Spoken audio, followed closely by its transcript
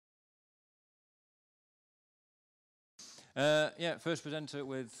Yeah, first presenter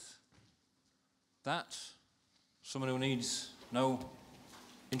with that. Someone who needs no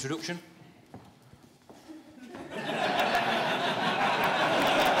introduction.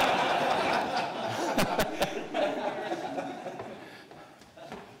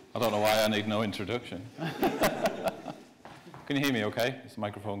 I don't know why I need no introduction. Can you hear me okay? Is the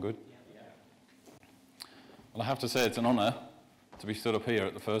microphone good? Well, I have to say it's an honour to be stood up here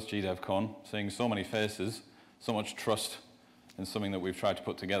at the first GDevCon, seeing so many faces, so much trust in something that we've tried to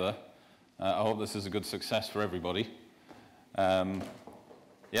put together. I hope this is a good success for everybody.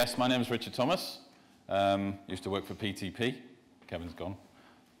 Yes, my name is Richard Thomas. Used to work for PTP. Kevin's gone.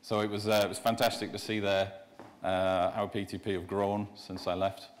 So it was fantastic to see there how PTP have grown since I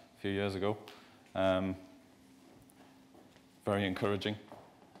left a few years ago. Very encouraging.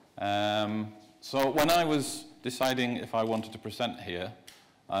 So when I was deciding if I wanted to present here,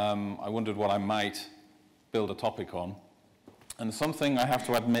 I wondered what I might build a topic on. And something I have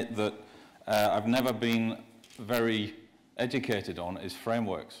to admit that I've never been very educated on is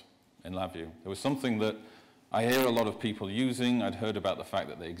frameworks in LabVIEW. There was something that I hear a lot of people using. I'd heard about the fact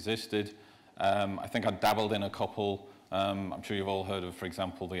that they existed. I think I'd dabbled in a couple. I'm sure you've all heard of, for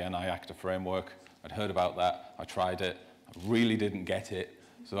example, the NI Actor framework. I'd heard about that. I tried it. I really didn't get it.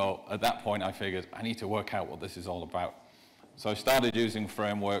 So at that point, I figured I need to work out what this is all about. So I started using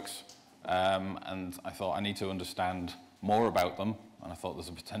frameworks, and I thought I need to understand more about them. And I thought there's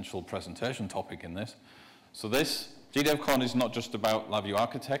a potential presentation topic in this. So this GDevCon is not just about LabVIEW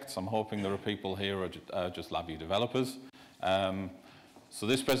architects. I'm hoping there are people here who are just LabVIEW developers. So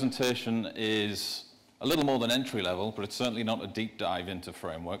this presentation is a little more than entry level, but it's certainly not a deep dive into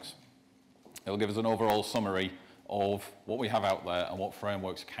frameworks. It'll give us an overall summary of what we have out there and what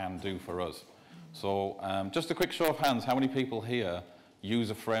frameworks can do for us. So just a quick show of hands, how many people here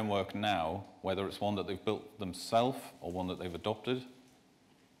use a framework now, whether it's one that they've built themselves or one that they've adopted?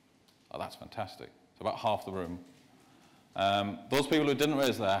 Oh, that's fantastic. It's about half the room. Those people who didn't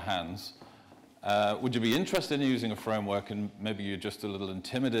raise their hands, would you be interested in using a framework and maybe you're just a little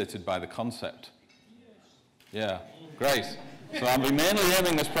intimidated by the concept? Yes. Yeah, great. So I'll be mainly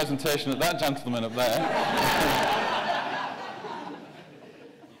aiming this presentation at that gentleman up there.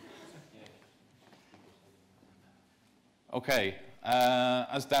 Okay,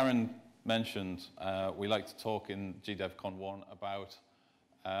 as Darren mentioned, we like to talk in GDevCon 1 about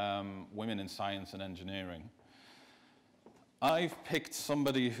women in science and engineering. I've picked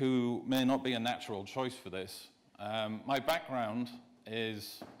somebody who may not be a natural choice for this. My background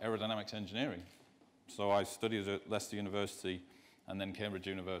is aerodynamics engineering. So I studied at Leicester University and then Cambridge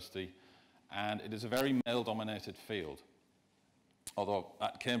University, and it is a very male-dominated field. Although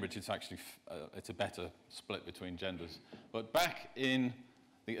at Cambridge it's actually it's a better split between genders. But back in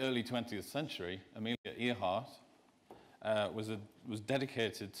the early 20th century, Amelia Earhart was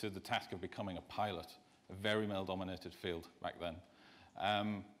dedicated to the task of becoming a pilot, a very male-dominated field back then.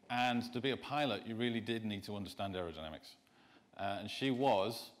 And to be a pilot, you really did need to understand aerodynamics. And she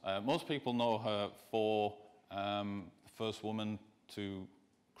was, most people know her for the first woman to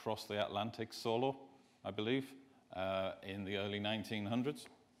cross the Atlantic solo, I believe, in the early 1900s.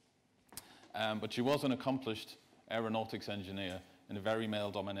 But she was an accomplished aeronautics engineer in a very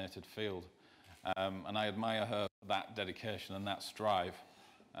male-dominated field. And I admire her for that dedication and that strive.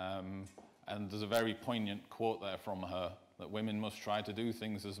 And there's a very poignant quote there from her, that women must try to do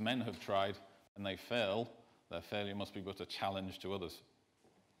things as men have tried, and they fail. Their failure must be but a challenge to others.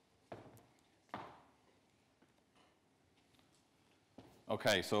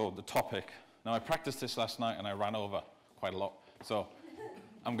 Okay, so the topic. Now, I practiced this last night and I ran over quite a lot. So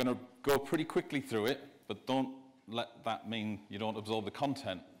I'm going to go pretty quickly through it, but don't let that mean you don't absorb the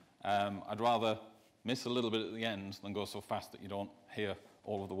content. I'd rather miss a little bit at the end than go so fast that you don't hear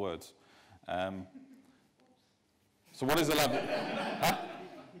all of the words. So what is a lab? Huh?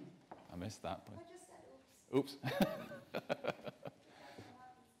 I missed that. But... Oops.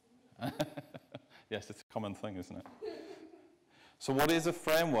 Yes, it's a common thing, isn't it? So what is a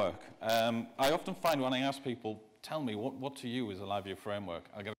framework? I often find when I ask people, tell me, what to you is a LabVIEW framework?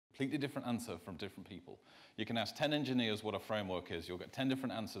 I get a completely different answer from different people. You can ask 10 engineers what a framework is. You'll get 10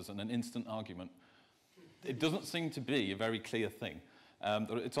 different answers and an instant argument. It doesn't seem to be a very clear thing.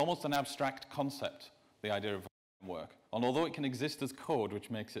 It's almost an abstract concept, the idea of a framework. And although it can exist as code, which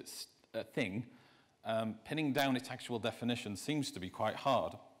makes it a thing, pinning down its actual definition seems to be quite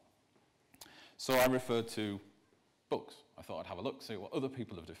hard. So I referred to books. I thought I'd have a look, see what other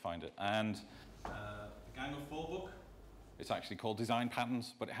people have defined it. And the Gang of Four book, it's actually called Design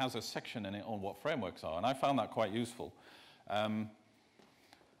Patterns, but it has a section in it on what frameworks are, and I found that quite useful.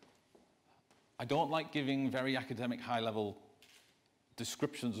 I don't like giving very academic, high-level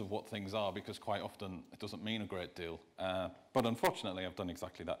descriptions of what things are, because quite often it doesn't mean a great deal. But unfortunately, I've done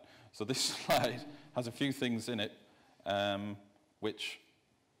exactly that. So this slide has a few things in it which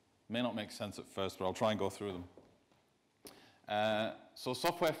may not make sense at first, but I'll try and go through them. So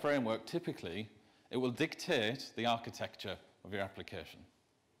software framework, typically, it will dictate the architecture of your application.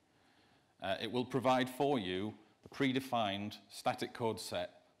 It will provide for you a predefined static code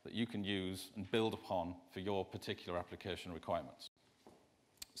set that you can use and build upon for your particular application requirements.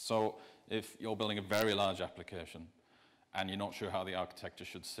 So if you're building a very large application and you're not sure how the architecture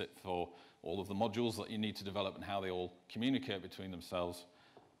should sit for all of the modules that you need to develop and how they all communicate between themselves,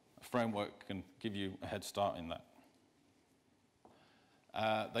 a framework can give you a head start in that.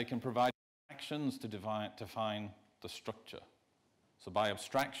 They can provide actions to define the structure. So by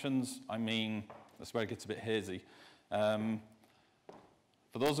abstractions, I mean, that's where it gets a bit hazy.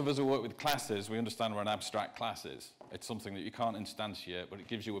 For those of us who work with classes, we understand what an abstract class is. It's something that you can't instantiate, but it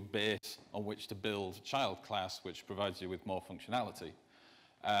gives you a base on which to build a child class, which provides you with more functionality.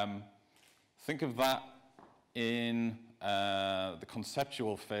 Think of that in the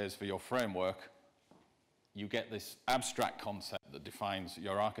conceptual phase for your framework. You get this abstract concept that defines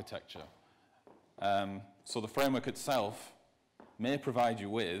your architecture. So the framework itself may provide you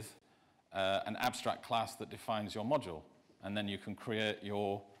with an abstract class that defines your module, and then you can create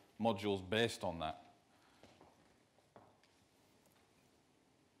your modules based on that.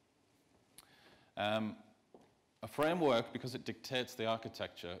 A framework, because it dictates the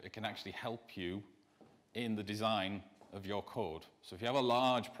architecture, it can actually help you in the design of your code. So if you have a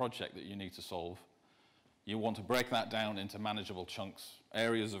large project that you need to solve, you want to break that down into manageable chunks,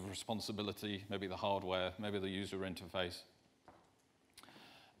 areas of responsibility, maybe the hardware, maybe the user interface,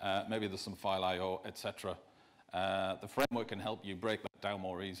 maybe there's some file I/O, etc. The framework can help you break that down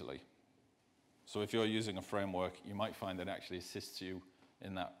more easily. So if you're using a framework, you might find that it actually assists you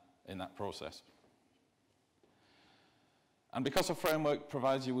in that process. And because a framework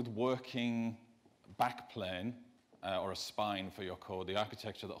provides you with working backplane or a spine for your code, the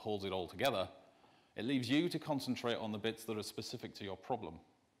architecture that holds it all together, it leaves you to concentrate on the bits that are specific to your problem.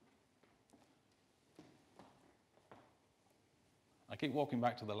 I keep walking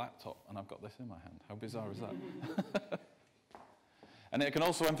back to the laptop and I've got this in my hand. How bizarre is that? And it can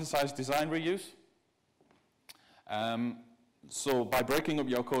also emphasize design reuse. So by breaking up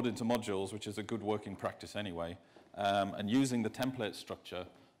your code into modules, which is a good working practice anyway, and using the template structure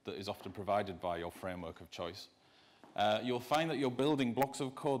that is often provided by your framework of choice, you'll find that you're building blocks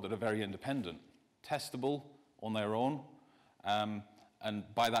of code that are very independent, testable on their own, and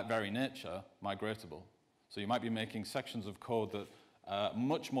by that very nature, migratable. So you might be making sections of code that are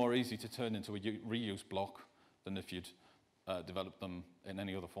much more easy to turn into a reuse block than if you'd developed them in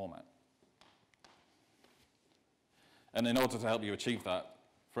any other format. And in order to help you achieve that,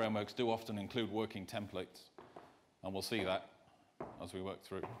 frameworks do often include working templates, and we'll see that as we work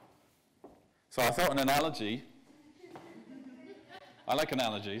through. So I thought an analogy, I like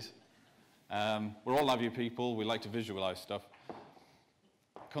analogies. We're all LabVIEW people, we like to visualize stuff.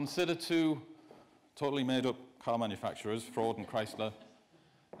 Consider two totally made up car manufacturers, Ford and Chrysler.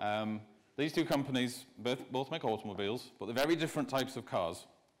 These two companies both make automobiles, but they're very different types of cars.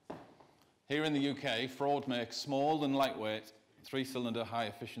 Here in the UK, Ford makes small and lightweight, 3-cylinder,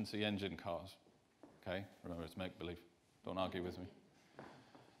 high-efficiency engine cars. Okay, remember it's make-believe, don't argue with me.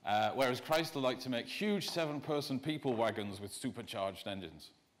 Whereas Chrysler like to make huge 7-person people wagons with supercharged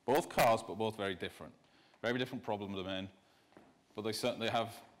engines. Both cars, but both very different. Very different problem domain, but they certainly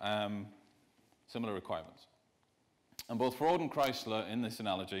have similar requirements. And both Ford and Chrysler, in this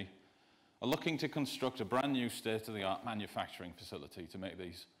analogy, are looking to construct a brand new state-of-the-art manufacturing facility to make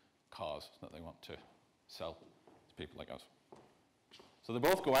these cars that they want to sell to people like us. So they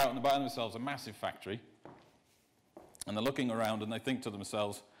both go out and they buy themselves a massive factory, and they're looking around and they think to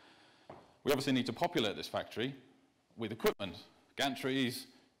themselves, we obviously need to populate this factory with equipment, gantries,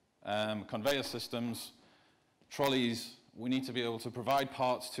 conveyor systems, trolleys. We need to be able to provide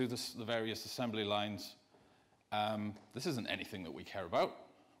parts to the various assembly lines. This isn't anything that we care about.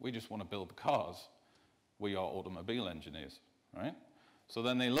 We just want to build the cars. We are automobile engineers, right? So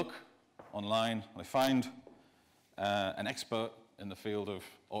then they look online, they find an expert in the field of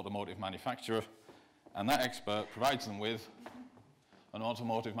automotive manufacture, and that expert provides them with an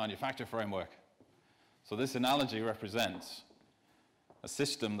automotive manufacture framework. So this analogy represents a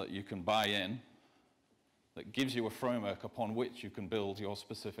system that you can buy in that gives you a framework upon which you can build your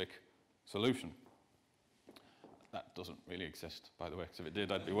specific solution. That doesn't really exist, by the way, because if it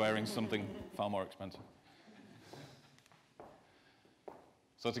did, I'd be wearing something far more expensive.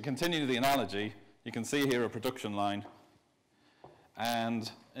 So to continue the analogy, you can see here a production line.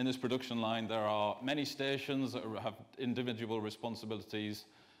 And in this production line, there are many stations that have individual responsibilities.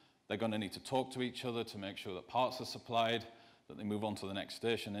 They're going to need to talk to each other to make sure that parts are supplied, that they move on to the next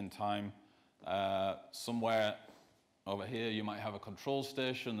station in time. Somewhere over here, you might have a control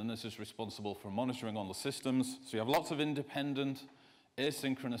station, and this is responsible for monitoring all the systems. So you have lots of independent,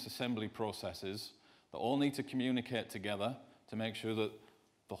 asynchronous assembly processes that all need to communicate together to make sure that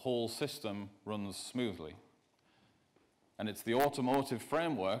the whole system runs smoothly. And it's the automotive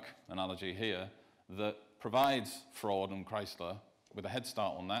framework analogy here that provides Ford and Chrysler with a head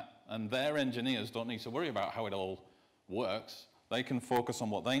start on that, and their engineers don't need to worry about how it all works. They can focus on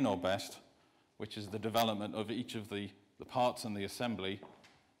what they know best, which is the development of each of the parts and the assembly,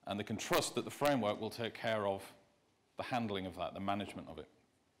 and they can trust that the framework will take care of the handling of that, the management of it.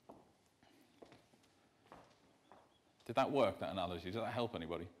 Did that work, that analogy? Did that help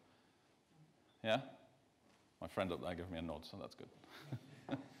anybody? Yeah? My friend up there gave me a nod, so that's good.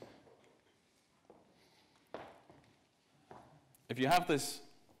 If you have this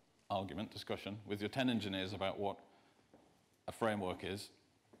argument, discussion, with your 10 engineers about what a framework is,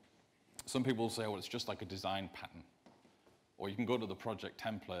 some people will say, well, it's just like a design pattern. Or you can go to the project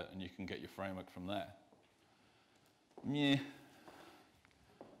template and you can get your framework from there. Yeah.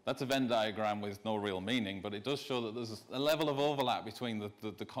 That's a Venn diagram with no real meaning, but it does show that there's a level of overlap between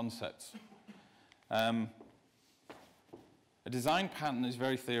the concepts. A design pattern is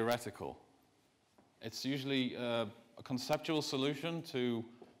very theoretical. It's usually a conceptual solution to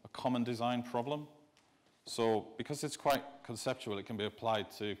a common design problem. So because it's quite conceptual, it can be applied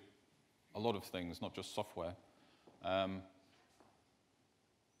to a lot of things, not just software. And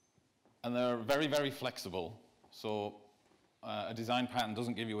they're very, very flexible. So a design pattern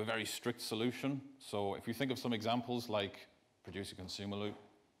doesn't give you a very strict solution. So if you think of some examples like producer-consumer loop,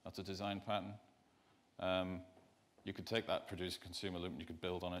 that's a design pattern. You could take that producer-consumer loop and you could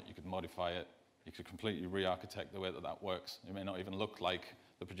build on it, you could modify it, you could completely re-architect the way that that works. It may not even look like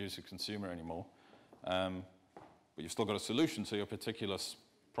the producer-consumer anymore, but you've still got a solution to your particular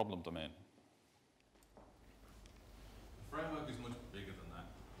problem domain. The framework is much bigger than that.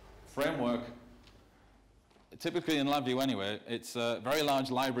 Framework, typically in LabVIEW anyway, it's a very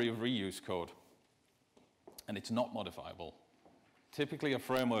large library of reuse code, and it's not modifiable. Typically a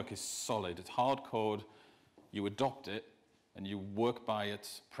framework is solid, it's hard code, you adopt it, and you work by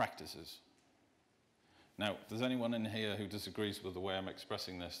its practices. Now, if there's anyone in here who disagrees with the way I'm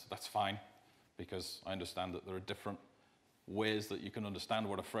expressing this, that's fine, because I understand that there are different ways that you can understand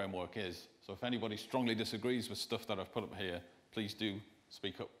what a framework is. So if anybody strongly disagrees with stuff that I've put up here, please do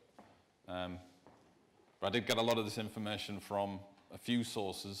speak up. But I did get a lot of this information from a few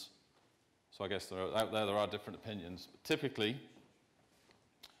sources, so I guess out there are different opinions. But typically,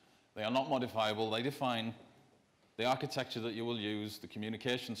 they are not modifiable. They define the architecture that you will use, the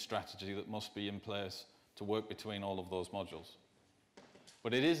communication strategy that must be in place to work between all of those modules.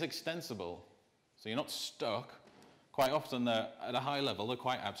 But it is extensible, so you're not stuck. Quite often, they're at a high level, they're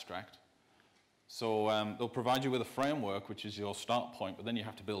quite abstract. So they'll provide you with a framework, which is your start point, but then you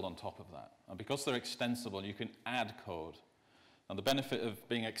have to build on top of that. And because they're extensible, you can add code. And the benefit of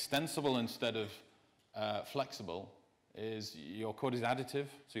being extensible instead of flexible is your code is additive,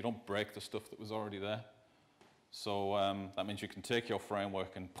 so you don't break the stuff that was already there. So that means you can take your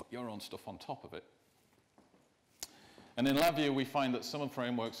framework and put your own stuff on top of it. And in LabVIEW, we find that some of the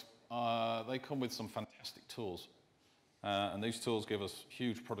frameworks, they come with some fantastic tools. And these tools give us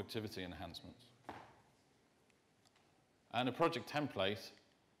huge productivity enhancements. And a project template,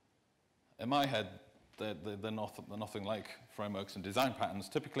 in my head, they're nothing like frameworks and design patterns.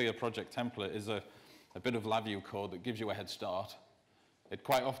 Typically, a project template is a bit of LabVIEW code that gives you a head start. It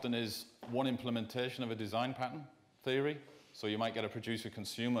quite often is one implementation of a design pattern theory. So you might get a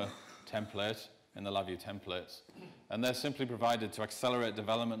producer-consumer template in the LabVIEW templates. And they're simply provided to accelerate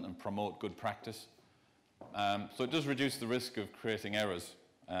development and promote good practice. So it does reduce the risk of creating errors.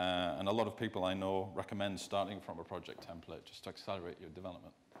 And a lot of people I know recommend starting from a project template just to accelerate your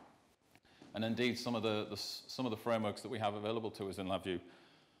development. And indeed, some of the frameworks that we have available to us in LabVIEW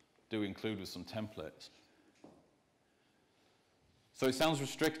do include with some templates. So it sounds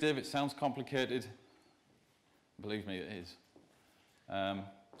restrictive, it sounds complicated. Believe me, it is.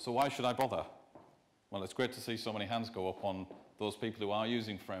 So why should I bother? Well, it's great to see so many hands go up on those people who are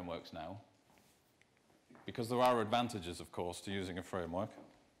using frameworks now, because there are advantages, of course, to using a framework.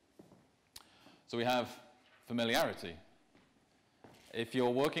 So we have familiarity. If you're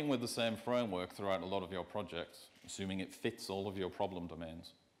working with the same framework throughout a lot of your projects, assuming it fits all of your problem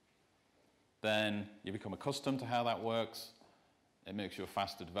domains, then you become accustomed to how that works. It makes you a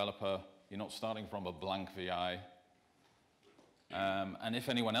faster developer. You're not starting from a blank VI. And if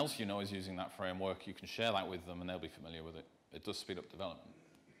anyone else you know is using that framework, you can share that with them and they'll be familiar with it. It does speed up development.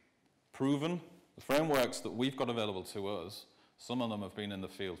 Proven, the frameworks that we've got available to us, some of them have been in the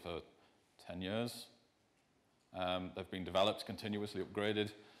field for 10 years. They've been developed, continuously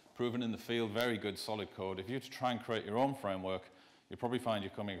upgraded, proven in the field, very good solid code. If you were to try and create your own framework, you'll probably find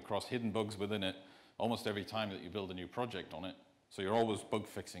you're coming across hidden bugs within it almost every time that you build a new project on it. So you're always bug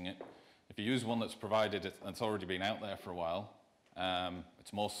fixing it. If you use one that's provided, that's already been out there for a while,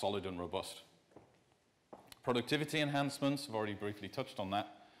 it's more solid and robust. Productivity enhancements, I've already briefly touched on that.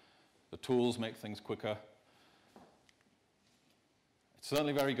 The tools make things quicker. It's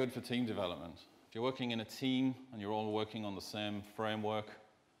certainly very good for team development. If you're working in a team and you're all working on the same framework,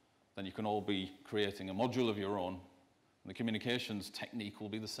 then you can all be creating a module of your own. And the communications technique will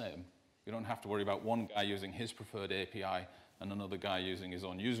be the same. You don't have to worry about one guy using his preferred API and another guy using his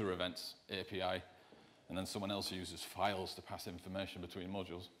own user events API, and then someone else uses files to pass information between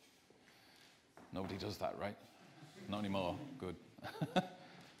modules. Nobody does that, right? Not anymore. Good.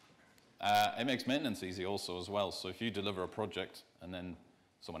 It makes maintenance easy also as well. So if you deliver a project and then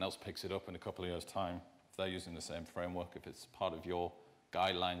someone else picks it up in a couple of years' time, if they're using the same framework, if it's part of your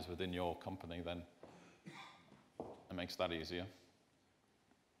guidelines within your company, then it makes that easier.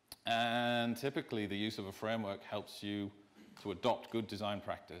 And typically, the use of a framework helps you to adopt good design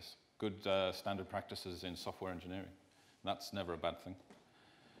practice, good standard practices in software engineering. That's never a bad thing.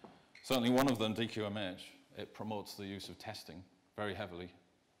 Certainly one of them, DQMH, it promotes the use of testing very heavily.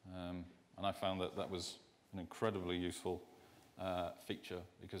 And I found that that was an incredibly useful feature,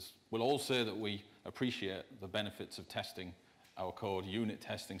 because we'll all say that we appreciate the benefits of testing our code, unit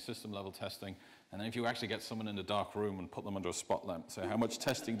testing, system level testing, and then if you actually get someone in a dark room and put them under a spotlight and say, how much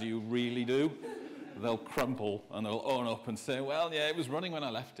testing do you really do? They'll crumple and they'll own up and say, well, yeah, it was running when I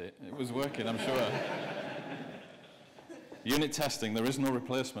left it. It was working, I'm sure. Unit testing, there is no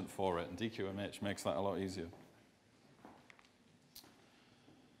replacement for it, and DQMH makes that a lot easier.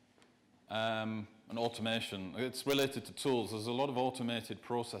 And automation, it's related to tools. There's a lot of automated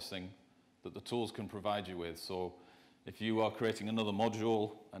processing that the tools can provide you with. So if you are creating another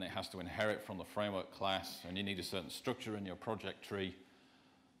module and it has to inherit from the framework class and you need a certain structure in your project tree,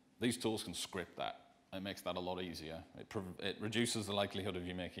 these tools can script that. It makes that a lot easier. It reduces the likelihood of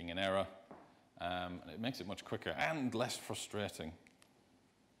you making an error, and it makes it much quicker and less frustrating.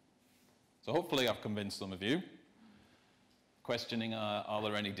 So hopefully I've convinced some of you. Questioning, are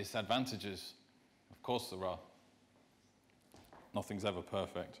there any disadvantages? Of course there are. Nothing's ever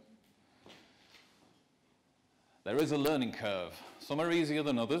perfect. There is a learning curve. Some are easier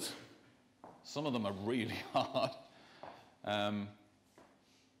than others. Some of them are really hard.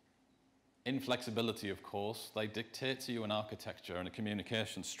 Inflexibility, of course. They dictate to you an architecture and a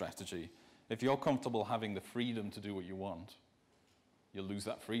communication strategy. If you're comfortable having the freedom to do what you want, you'll lose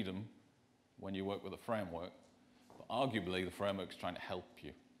that freedom when you work with a framework. But arguably, the framework's trying to help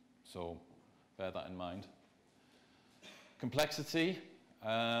you. So bear that in mind. Complexity.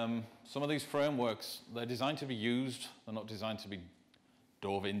 Some of these frameworks, they're designed to be used. They're not designed to be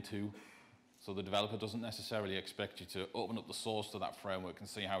dove into. So the developer doesn't necessarily expect you to open up the source to that framework and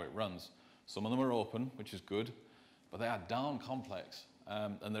see how it runs. Some of them are open, which is good, but they are darn complex.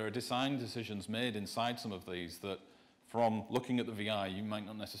 And there are design decisions made inside some of these that, from looking at the VI, you might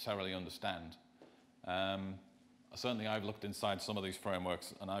not necessarily understand. Certainly, I've looked inside some of these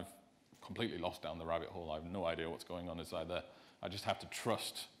frameworks, and I've completely lost down the rabbit hole. I have no idea what's going on inside there. I just have to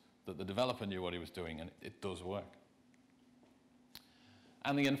trust that the developer knew what he was doing, and it does work.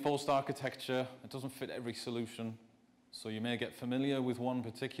 And the enforced architecture, it doesn't fit every solution. So you may get familiar with one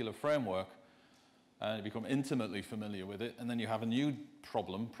particular framework, and you become intimately familiar with it, and then you have a new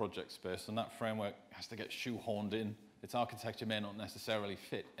problem, project space, and that framework has to get shoehorned in. Its architecture may not necessarily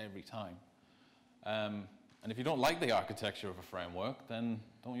fit every time. And if you don't like the architecture of a framework, then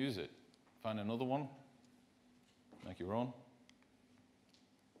don't use it. Find another one, make your own.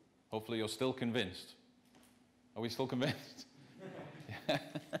 Hopefully you're still convinced. Are we still convinced?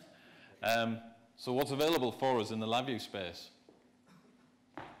 So what's available for us in the LabVIEW space?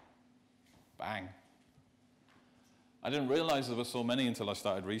 Bang. I didn't realize there were so many until I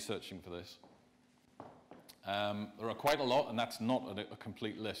started researching for this. There are quite a lot, and that's not a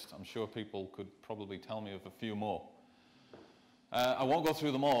complete list. I'm sure people could probably tell me of a few more. I won't go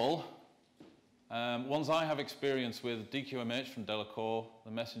through them all. Ones I have experience with, DQMH from Delacour,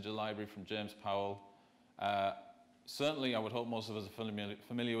 the Messenger library from James Powell. Certainly, I would hope most of us are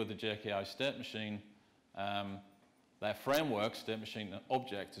familiar with the JKI state machine. Their framework, state machine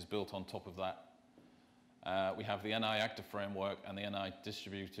object, is built on top of that. We have the NI Active Framework and the NI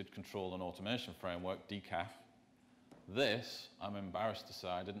Distributed Control and Automation Framework, DCAF. This, I'm embarrassed to say,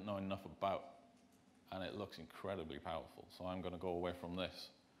 I didn't know enough about, and it looks incredibly powerful. So I'm going to go away from this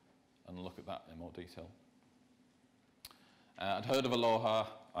and look at that in more detail. I'd heard of Aloha.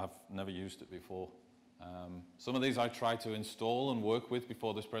 I've never used it before. Some of these I tried to install and work with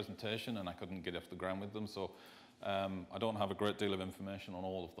before this presentation, and I couldn't get off the ground with them, so I don't have a great deal of information on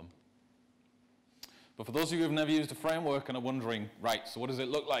all of them. But for those of you who've never used a framework and are wondering, right, so what does it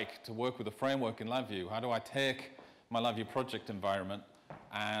look like to work with a framework in LabVIEW? How do I take my LabVIEW project environment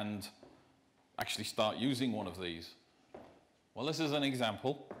and actually start using one of these? Well, this is an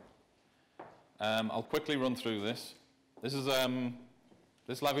example. I'll quickly run through this. This is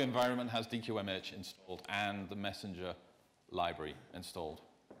this LabVIEW environment has DQMH installed and the Messenger library installed.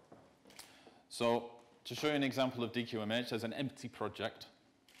 So to show you an example of DQMH, there's an empty project.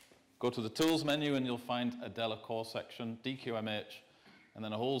 Go to the Tools menu and you'll find a Della Core section, DQMH, and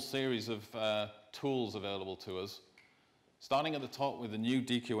then a whole series of tools available to us. Starting at the top with the new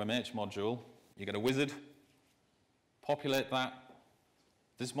DQMH module, you get a wizard, populate that.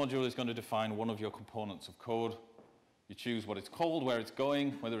 This module is going to define one of your components of code. You choose what it's called, where it's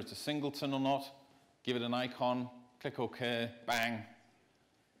going, whether it's a singleton or not, give it an icon, click OK, bang.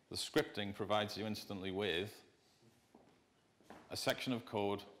 The scripting provides you instantly with a section of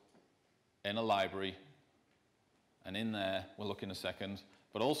code in a library, and in there, we'll look in a second,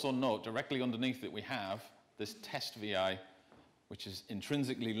 but also note directly underneath it we have this test VI, which is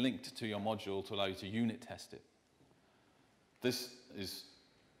intrinsically linked to your module to allow you to unit test it. This is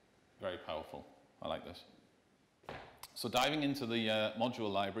very powerful. I like this. So diving into the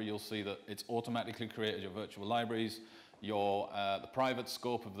module library, you'll see that it's automatically created your virtual libraries, the private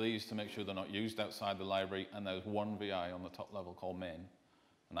scope of these to make sure they're not used outside the library, and there's one VI on the top level called main.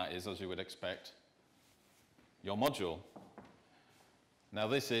 And that is, as you would expect, your module. Now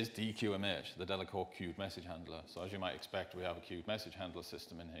this is DQMH, the Della Core Queued Message Handler. So as you might expect, we have a queued message handler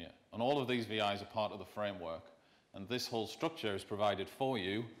system in here. And all of these VIs are part of the framework. And this whole structure is provided for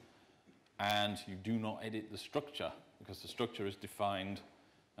you, and you do not edit the structure, because the structure is defined,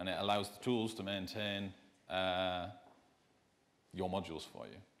 and it allows the tools to maintain your modules for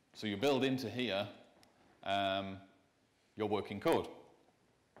you. So you build into here your working code.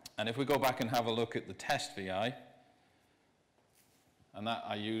 And if we go back and have a look at the test VI, and that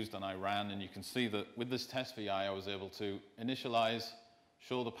I used and I ran, and you can see that with this test VI, I was able to initialize,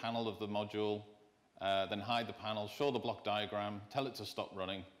 show the panel of the module, then hide the panel, show the block diagram, tell it to stop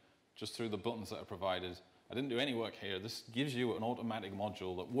running, just through the buttons that are provided. I didn't do any work here. This gives you an automatic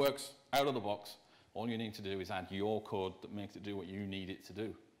module that works out of the box. All you need to do is add your code that makes it do what you need it to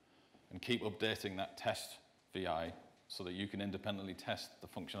do, and keep updating that test VI so that you can independently test the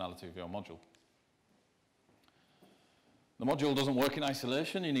functionality of your module. The module doesn't work in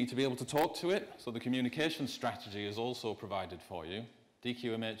isolation. You need to be able to talk to it, so the communication strategy is also provided for you.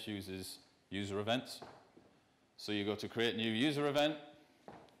 DQMH uses user events. So you go to create new user event,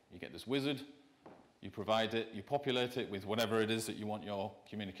 you get this wizard, you provide it, you populate it with whatever it is that you want your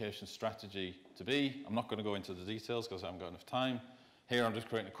communication strategy to be. I'm not going to go into the details because I haven't got enough time. Here I'm just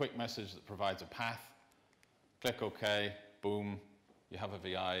creating a quick message that provides a path. Click OK, boom, you have a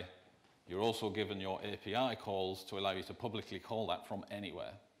VI. You're also given your API calls to allow you to publicly call that from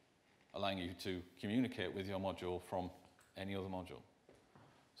anywhere, allowing you to communicate with your module from any other module.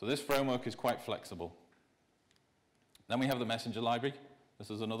 So this framework is quite flexible. Then we have the Messenger library. This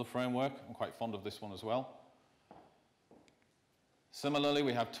is another framework. I'm quite fond of this one as well. Similarly,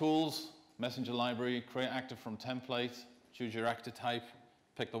 we have tools, Messenger library, create actor from template, choose your actor type,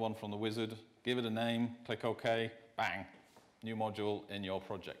 pick the one from the wizard, give it a name, click OK, bang, new module in your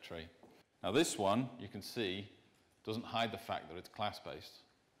project tree. Now this one, you can see, doesn't hide the fact that it's class-based.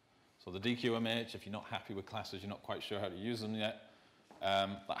 So the DQMH, if you're not happy with classes, you're not quite sure how to use them yet,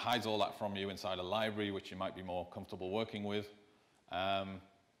 that hides all that from you inside a library, which you might be more comfortable working with.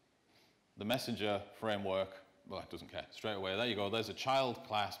 The Messenger framework, well, it doesn't care. Straight away, there you go. There's a child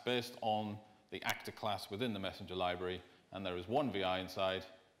class based on the actor class within the Messenger library, and there is one VI inside,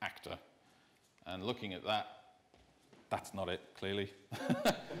 actor. And looking at that, that's not it, clearly.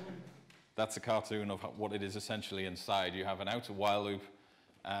 That's a cartoon of what it is essentially inside. You have an outer while loop,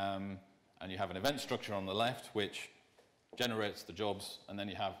 and you have an event structure on the left, which generates the jobs, and then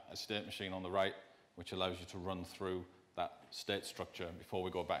you have a state machine on the right, which allows you to run through that state structure before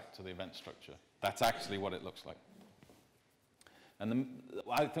we go back to the event structure. That's actually what it looks like. And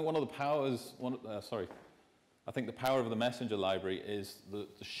I think one of the powers, I think the power of the Messenger library is the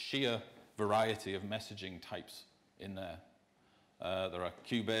sheer variety of messaging types in there. There are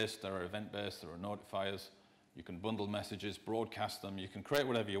queue-based, there are event-based, there are notifiers. You can bundle messages, broadcast them. You can create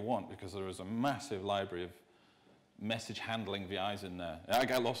whatever you want because there is a massive library of message handling VIs in there. I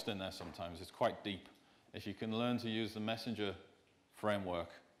get lost in there sometimes. It's quite deep. If you can learn to use the Messenger framework,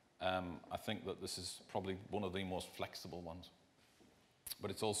 I think that this is probably one of the most flexible ones.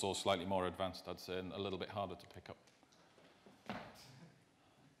 But it's also slightly more advanced, I'd say, and a little bit harder to pick up.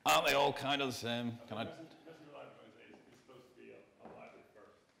 Aren't they all kind of the same? Messenger library is supposed to be a library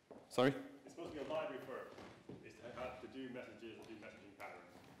first. Sorry? It's supposed to be a library first. It's to do messages and do messaging patterns.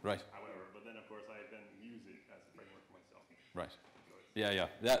 Right. However, but then of course I then use it as a framework for myself. Right. Yeah,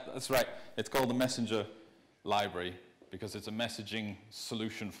 that's right. It's called the Messenger library because it's a messaging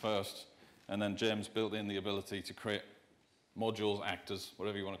solution first, and then James built in the ability to create modules, actors,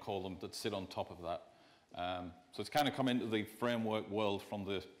 whatever you want to call them, that sit on top of that. So it's kind of come into the framework world from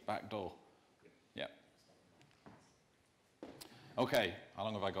the back door. Yeah. Okay, how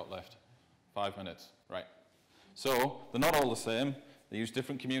long have I got left? 5 minutes, right. So they're not all the same. They use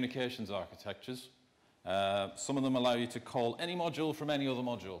different communications architectures. Some of them allow you to call any module from any other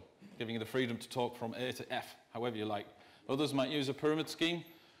module, giving you the freedom to talk from A to F, however you like. Others might use a pyramid scheme,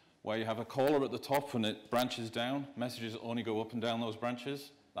 where you have a caller at the top and it branches down. Messages only go up and down those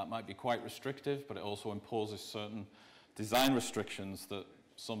branches. That might be quite restrictive, but it also imposes certain design restrictions that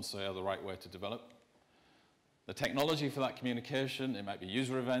some say are the right way to develop. The technology for that communication, it might be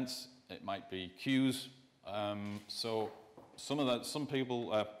user events, it might be queues. So some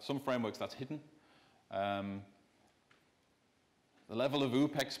frameworks that's hidden. The level of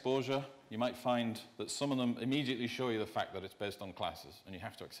OOP exposure, you might find that some of them immediately show you the fact that it's based on classes, and you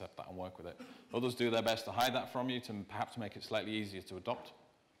have to accept that and work with it. Others do their best to hide that from you to perhaps make it slightly easier to adopt.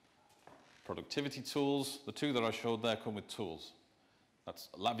 Productivity tools, the two that I showed there come with tools. That's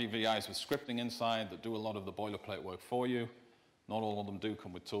LabVIEW VIs with scripting inside that do a lot of the boilerplate work for you. Not all of them do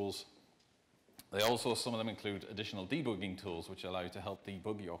come with tools. They also, some of them include additional debugging tools which allow you to help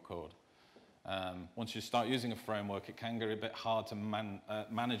debug your code. Once you start using a framework, it can get a bit hard to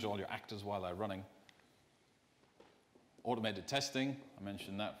manage all your actors while they're running. Automated testing, I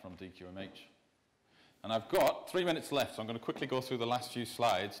mentioned that from DQMH. And I've got 3 minutes left, so I'm going to quickly go through the last few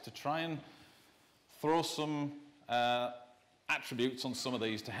slides to try and throw some attributes on some of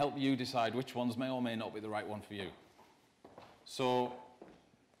these to help you decide which ones may or may not be the right one for you. So,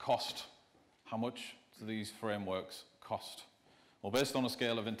 cost. How much do these frameworks cost? Well, based on a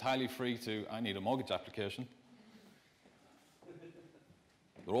scale of entirely free to I need a mortgage application,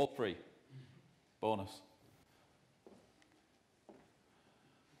 they're all free. Bonus.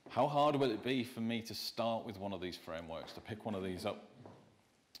 How hard will it be for me to start with one of these frameworks, to pick one of these up?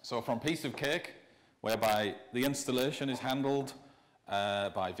 So from piece of cake, whereby the installation is handled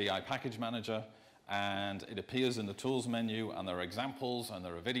by VI Package Manager, and it appears in the tools menu, and there are examples, and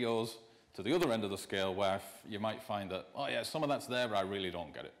there are videos, to the other end of the scale where you might find that, oh yeah, some of that's there, but I really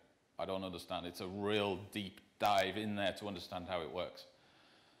don't get it. I don't understand. It's a real deep dive in there to understand how it works.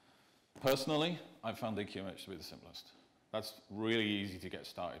 Personally, I've found DQMH to be the simplest. That's really easy to get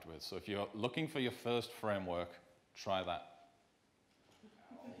started with. So if you're looking for your first framework, try that.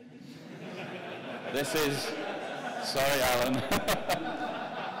 This is, sorry Alan.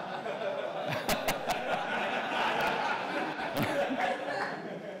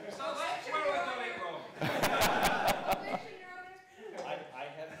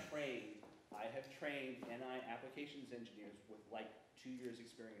 Trained NI applications engineers with like 2 years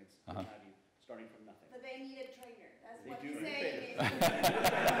experience in LabVIEW, starting from nothing. But they need a trainer. That's They what do you're need a saying.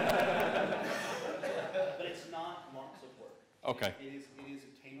 But it's not lots of work. Okay. It is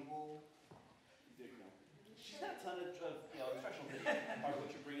attainable. You know, a ton of instructional videos are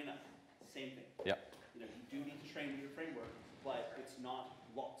what you're bringing up. Same thing. Yep. You know, you do need to train your framework, but it's not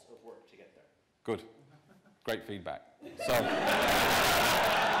lots of work to get there. Good. Great feedback. So,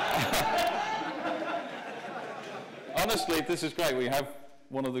 honestly, this is great. We have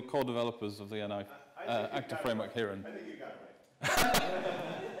one of the core developers of the NI Active Framework here. And I think you got it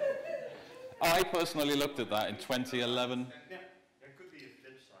right. I personally looked at that in 2011. There could be a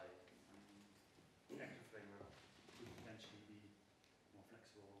flip side. Active framework could potentially be more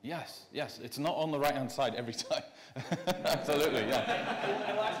flexible. Yes, yes. It's not on the right-hand side every time. Absolutely, yeah.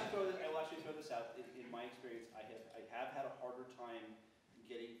 I will actually throw this out. In my experience, I have had a harder time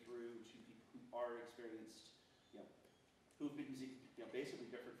getting through to people who are experienced, who've been using basically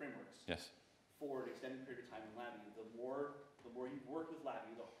different frameworks. Yes. For an extended period of time in LabVIEW. The more you work with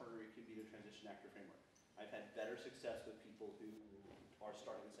LabVIEW, the harder it can be to transition to active framework. I've had better success with people who are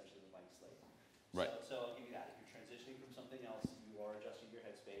starting essentially with a blank slate. Right. So I'll give you that. If you're transitioning from something else, you are adjusting your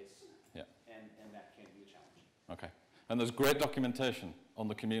headspace, Yeah. and that can be a challenge. Okay. And there's great documentation on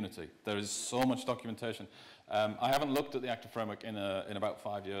the community. There is so much documentation. I haven't looked at the active framework in about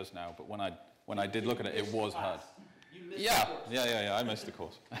 5 years now, but when I did look at it, it was hard. Yeah, I missed the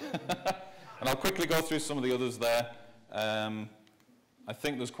course. And I'll quickly go through some of the others there. I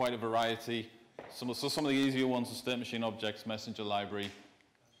think there's quite a variety. Some of the easier ones are state machine objects, messenger library,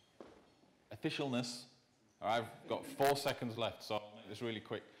 officialness. I've got 4 seconds left, so I'll make this really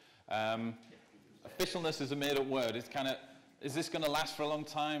quick. Officialness is a made-up word. It's kind of, is this going to last for a long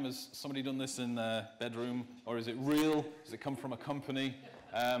time? Has somebody done this in their bedroom? Or is it real? Does it come from a company?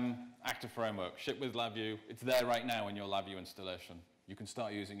 Active framework, ship with LabVIEW. It's there right now in your LabVIEW installation. You can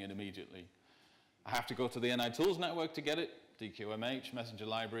start using it immediately. I have to go to the NI Tools network to get it, DQMH, Messenger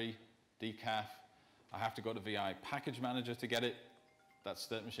Library, DCAF. I have to go to VI Package Manager to get it. That's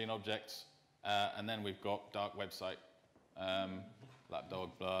state machine objects. And then we've got dark website,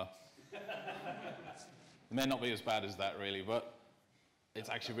 lapdog, blah. It may not be as bad as that really, but it's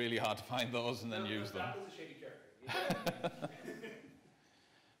actually really hard to find those and then use them. That was a shady character.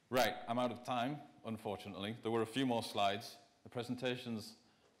 Right, I'm out of time, unfortunately. There were a few more slides. The presentation's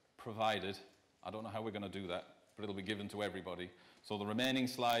provided. I don't know how we're going to do that, but it'll be given to everybody. So the remaining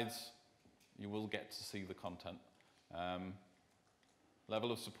slides, you will get to see the content.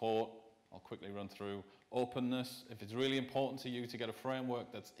 Level of support, I'll quickly run through. Openness, if it's really important to you to get a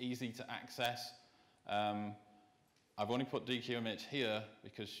framework that's easy to access. I've only put DQMH here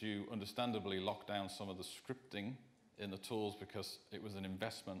because you understandably lock down some of the scripting in the tools because it was an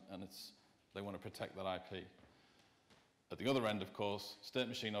investment and they want to protect that IP. At the other end, of course, state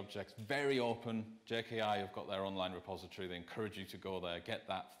machine objects, very open. JKI have got their online repository. They encourage you to go there, get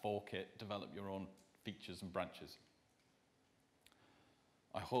that, fork it, develop your own features and branches.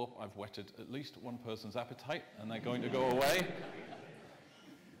 I hope I've whetted at least one person's appetite and they're going to go away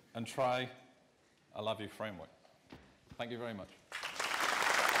and try a LabVIEW framework. Thank you very much.